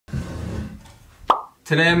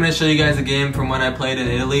Today I'm going to show you guys a game from when I played in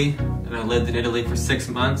Italy, and I lived in Italy for 6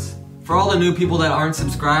 months. For all the new people that aren't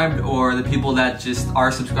subscribed, or the people that just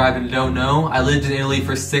are subscribed and don't know, I lived in Italy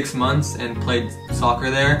for 6 months and played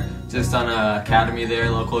soccer there, just on an academy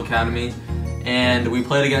there, local academy. And we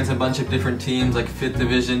played against a bunch of different teams, like 5th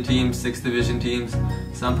division teams, 6th division teams,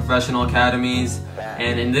 some professional academies.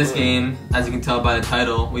 And in this game, as you can tell by the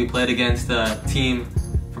title, we played against a team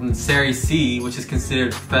from the Serie C, which is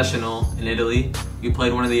considered professional in Italy. We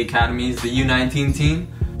played one of the academies, the U19 team.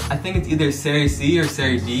 I think it's either Serie C or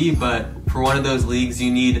Serie D, but for one of those leagues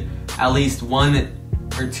you need at least 1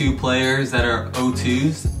 or 2 players that are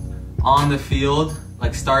O2s on the field,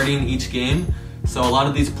 like starting each game. So a lot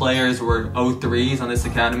of these players were O3s on this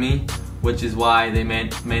academy, which is why they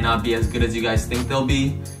may not be as good as you guys think they'll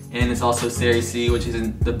be. And it's also Serie C, which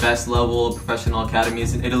isn't the best level of professional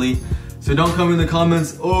academies in Italy. So don't come in the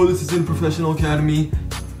comments, oh, this isn't a professional academy.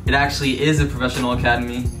 It actually is a professional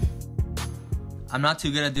academy. I'm not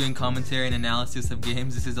too good at doing commentary and analysis of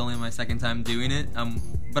games. This is only my 2nd time doing it,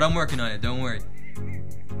 but I'm working on it, don't worry.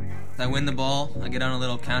 I win the ball, I get on a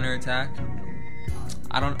little counter attack.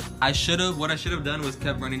 What I should have done was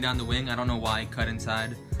kept running down the wing. I don't know why I cut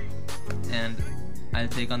inside. And I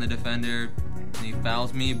take on the defender and he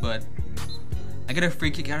fouls me, but I get a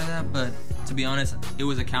free kick out of that, but to be honest, it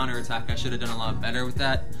was a counter attack. I should have done a lot better with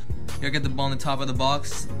that. Here I get the ball on the top of the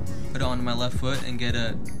box, put it onto my left foot and get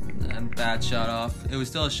a bad shot off. It was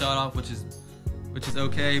still a shot off, which is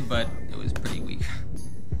okay, but it was pretty weak.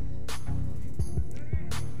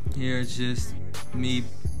 Here it's just me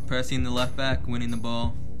pressing the left back, winning the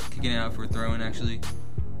ball, kicking it out for a throw-in actually.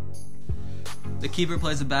 The keeper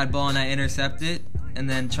plays a bad ball and I intercept it and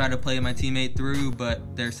then try to play my teammate through,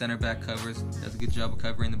 but their center back does a good job of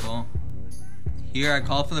covering the ball. Here I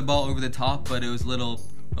called for the ball over the top, but it was a little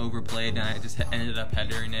overplayed and I just ended up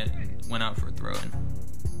headering it and went out for a throw-in.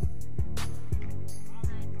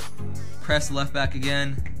 Press the left back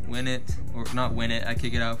again, win it, or not win it, I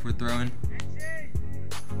kick it out for a throw-in.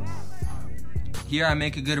 Here I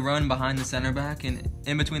make a good run behind the center back and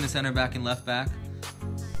in between the center back and left back,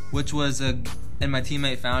 which was and my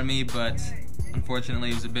teammate found me, but unfortunately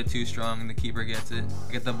it was a bit too strong and the keeper gets it.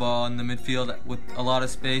 I get the ball in the midfield with a lot of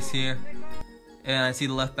space here, and I see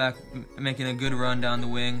the left back making a good run down the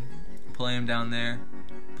wing, play him down there.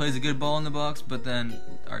 Plays a good ball in the box, but then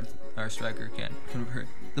our striker can't convert.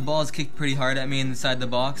 The ball is kicked pretty hard at me inside the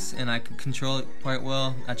box and I can control it quite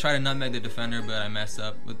well. I try to nutmeg the defender, but I mess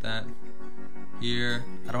up with that. Here,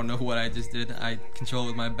 I don't know what I just did. I control it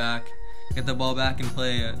with my back, get the ball back and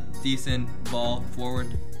play a decent ball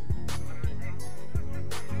forward.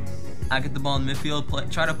 I get the ball in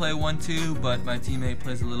midfield, try to play 1-2, but my teammate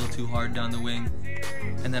plays a little too hard down the wing.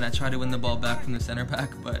 And then I try to win the ball back from the center back,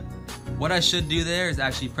 but what I should do there is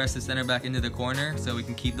actually press the center back into the corner so we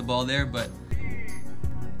can keep the ball there, but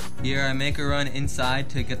here I make a run inside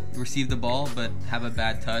to receive the ball, but have a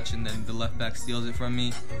bad touch and then the left back steals it from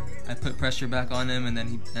me. I put pressure back on him and then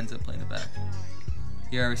he ends up playing it back.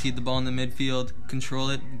 Here I receive the ball in the midfield, control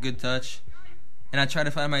it, good touch. And I try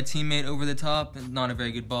to find my teammate over the top, not a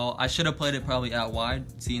very good ball. I should have played it probably out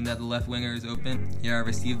wide, seeing that the left winger is open. Here I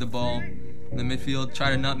receive the ball in the midfield, try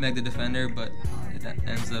to nutmeg the defender, but it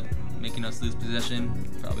ends up making us lose possession.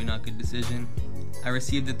 Probably not a good decision.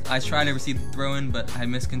 I try to receive the throw-in, but I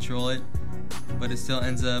miscontrol it. But it still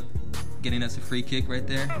ends up getting us a free kick right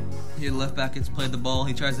there. Here the left back gets played the ball,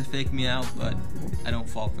 he tries to fake me out, but I don't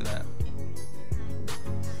fall for that.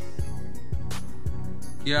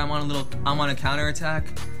 Here I'm on a counter attack.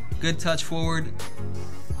 Good touch forward.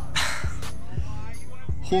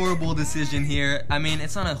 Horrible decision here. I mean,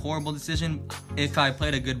 it's not a horrible decision. If I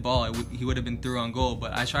played a good ball, he would have been through on goal,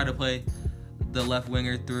 but I try to play the left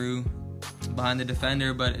winger through behind the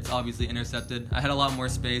defender, but it's obviously intercepted. I had a lot more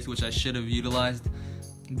space, which I should have utilized.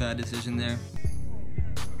 Bad decision there.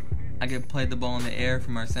 I get played the ball in the air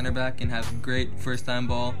from our center back and have a great first time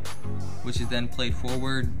ball, which is then played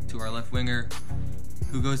forward to our left winger,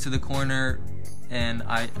 who goes to the corner, and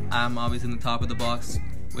I'm obviously in the top of the box,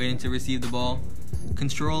 waiting to receive the ball.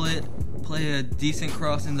 Control it, play a decent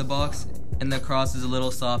cross in the box, and the cross is a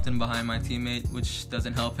little soft and behind my teammate, which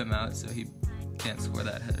doesn't help him out, so he can't score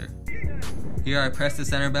that header. Here I press the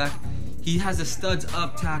center back. He has a studs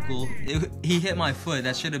up tackle. He hit my foot.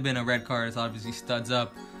 That should have been a red card. It's obviously studs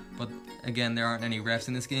up, but again, there aren't any refs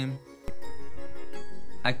in this game.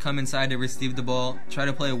 I come inside to receive the ball, try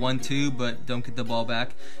to play a 1-2, but don't get the ball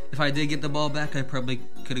back. If I did get the ball back, I probably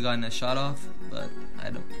could have gotten a shot off, but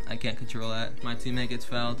I can't control that. My teammate gets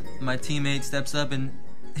fouled. My teammate steps up and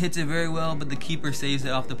hits it very well, but the keeper saves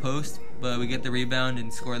it off the post. But we get the rebound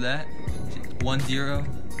and score that. 1-0.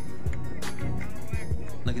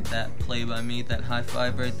 Look at that play by me, that high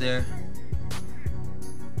five right there.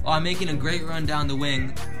 Oh, I'm making a great run down the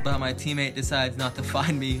wing, but my teammate decides not to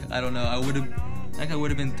find me. I don't know, I would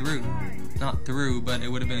have been through. Not through, but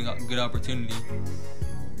it would have been a good opportunity.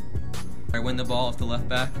 I win the ball off the left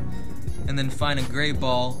back, and then find a great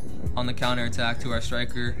ball on the counter attack to our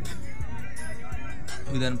striker,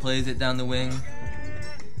 who then plays it down the wing.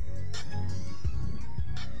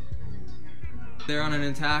 They're on an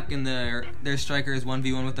attack, and their striker is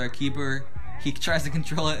 1v1 with our keeper. He tries to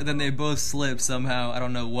control it, and then they both slip somehow. I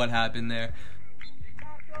don't know what happened there.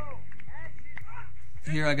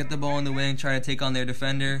 Here I get the ball in the wing, try to take on their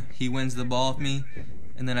defender. He wins the ball off me,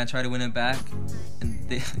 and then I try to win it back,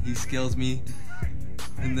 and he skills me.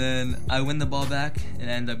 And then I win the ball back and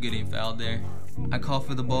end up getting fouled there. I call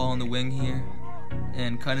for the ball on the wing here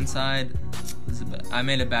and cut inside. I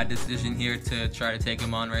made a bad decision here to try to take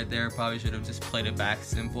him on right there. Probably should have just played it back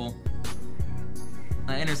simple.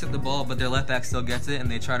 I intercept the ball, but their left back still gets it and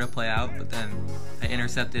they try to play out, but then I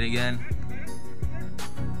intercept it again.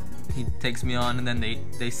 He takes me on and then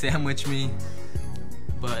they sandwich me,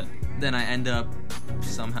 but then I end up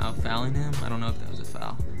somehow fouling him. I don't know if that was a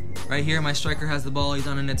foul. Right here, my striker has the ball, he's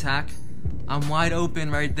on an attack. I'm wide open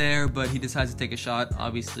right there, but he decides to take a shot.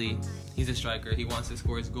 Obviously, he's a striker, he wants to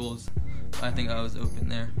score his goals. But I think I was open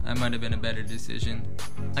there. That might have been a better decision.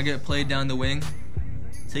 I get played down the wing,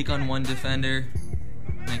 take on one defender,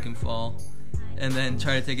 make him fall, and then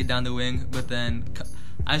try to take it down the wing, but then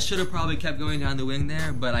I should have probably kept going down the wing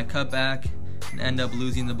there, but I cut back and end up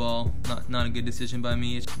losing the ball. Not a good decision by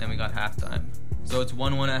me. Then we got halftime. So it's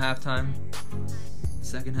 1-1 at halftime.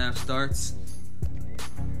 Second half starts.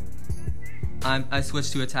 I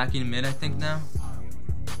switched to attacking mid, I think now.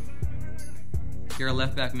 Here our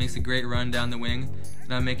left back makes a great run down the wing,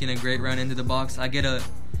 and I'm making a great run into the box. It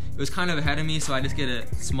was kind of ahead of me, so I just get a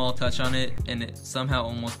small touch on it, and it somehow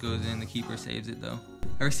almost goes in. The keeper saves it though.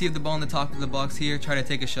 I receive the ball in the top of the box here, try to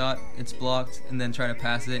take a shot, it's blocked, and then try to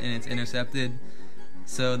pass it, and it's intercepted.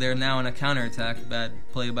 So they're now on a counter attack. Bad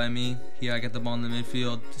play by me. Here I get the ball in the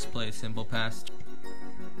midfield, just play a simple pass.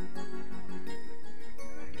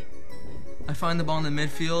 I find the ball in the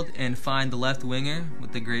midfield and find the left winger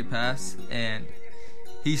with the great pass, and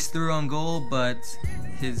he's through on goal, but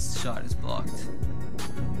his shot is blocked.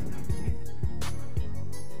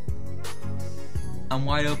 I'm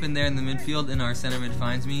wide open there in the midfield, and our center mid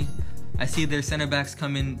finds me. I see their center backs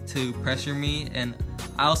come in to pressure me, and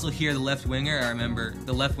I also hear the left winger. I remember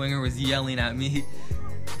the left winger was yelling at me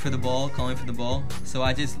for the ball, calling for the ball. So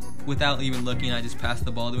I just, without even looking, I just passed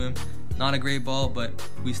the ball to him. Not a great ball, but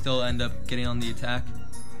we still end up getting on the attack.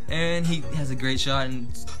 And he has a great shot, and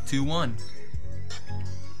it's 2-1.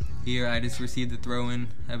 Here I just received the throw in,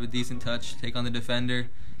 have a decent touch, take on the defender,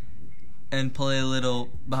 and play a little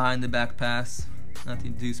behind the back pass.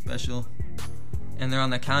 Nothing too special. And they're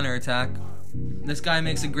on the counter attack. This guy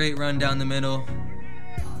makes a great run down the middle,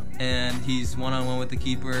 and he's one-on-one with the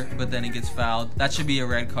keeper, but then he gets fouled. That should be a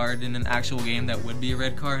red card. In an actual game, that would be a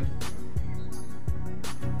red card.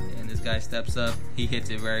 And this guy steps up, he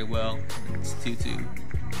hits it very well. It's 2-2.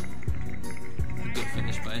 A good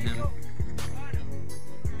finish by him.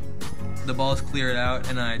 The ball's cleared out,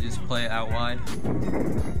 and I just play it out wide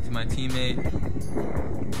to my teammate,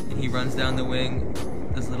 and he runs down the wing.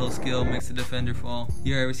 This little skill makes the defender fall.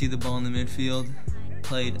 Here I receive the ball in the midfield,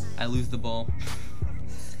 I lose the ball.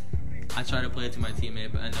 I try to play it to my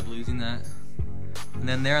teammate, but end up losing that. And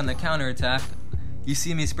then there on the counter attack, you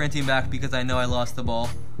see me sprinting back because I know I lost the ball,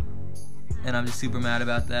 and I'm just super mad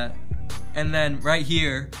about that. And then right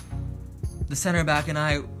here, the center back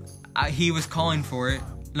and he was calling for it.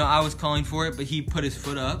 No, I was calling for it, but he put his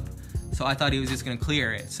foot up, so I thought he was just gonna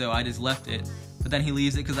clear it, so I just left it. But then he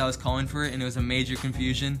leaves it because I was calling for it, and it was a major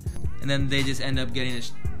confusion. And then they just end up getting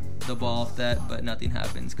the ball off that, but nothing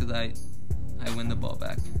happens because I win the ball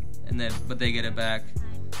back. And then, but they get it back,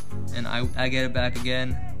 and I get it back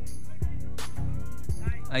again.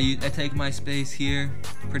 I take my space here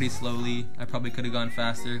pretty slowly. I probably could have gone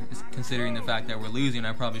faster, considering the fact that we're losing.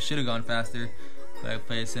 I probably should have gone faster, but I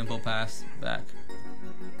play a simple pass back.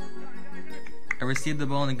 I received the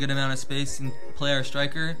ball in a good amount of space and play our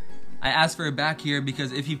striker. I asked for it back here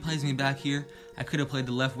because if he plays me back here, I could have played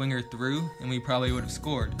the left winger through and we probably would have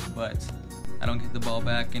scored, but I don't get the ball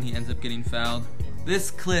back and he ends up getting fouled. This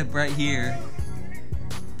clip right here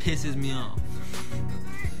pisses me off.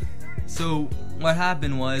 So what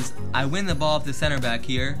happened was I win the ball off the center back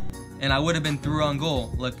here and I would have been through on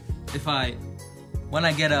goal. Look, when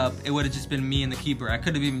I get up, it would have just been me and the keeper. I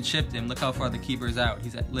could have even chipped him. Look how far the keeper is out.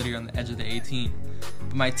 He's literally on the edge of the 18.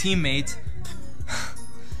 But my teammate,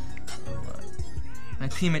 My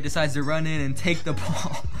teammate decides to run in and take the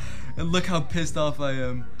ball. And look how pissed off I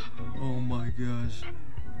am. Oh my gosh.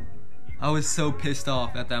 I was so pissed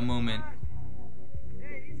off at that moment.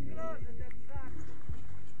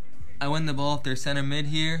 I win the ball off their center mid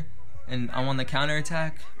here, and I'm on the counter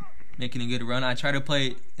attack, making a good run. I try to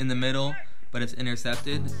play in the middle, but it's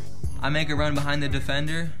intercepted. I make a run behind the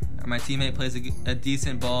defender. My teammate plays a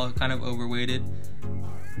decent ball, kind of overweighted.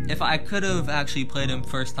 If I could have actually played him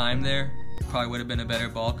first time there, it probably would have been a better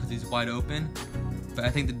ball because he's wide open. But I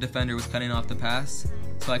think the defender was cutting off the pass.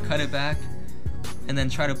 So I cut it back and then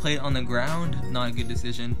try to play it on the ground. Not a good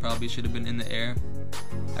decision, probably should have been in the air.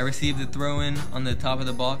 I received the throw in on the top of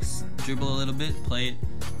the box, dribble a little bit, play it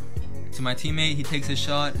to my teammate. He takes a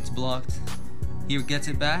shot, it's blocked. He gets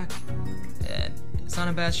it back, and it's not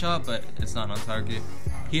a bad shot, but it's not on target.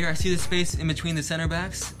 Here I see the space in between the center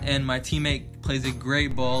backs, and my teammate plays a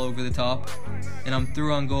great ball over the top, and I'm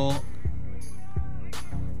through on goal.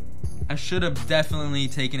 I should have definitely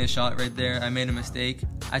taken a shot right there. I made a mistake.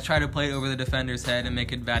 I try to play it over the defender's head and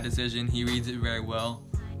make a bad decision. He reads it very well.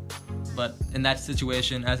 But in that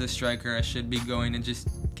situation, as a striker, I should be going and just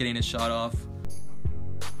getting a shot off.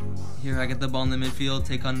 Here I get the ball in the midfield,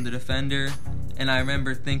 take on the defender, and I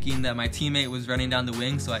remember thinking that my teammate was running down the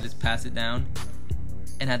wing, so I just pass it down.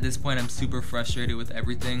 And at this point, I'm super frustrated with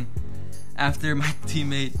everything. After my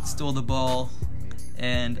teammate stole the ball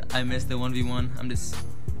and I missed the 1v1, I'm just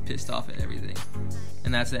pissed off at everything.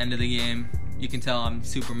 And that's the end of the game. You can tell I'm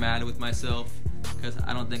super mad with myself because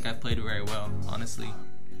I don't think I played very well, honestly.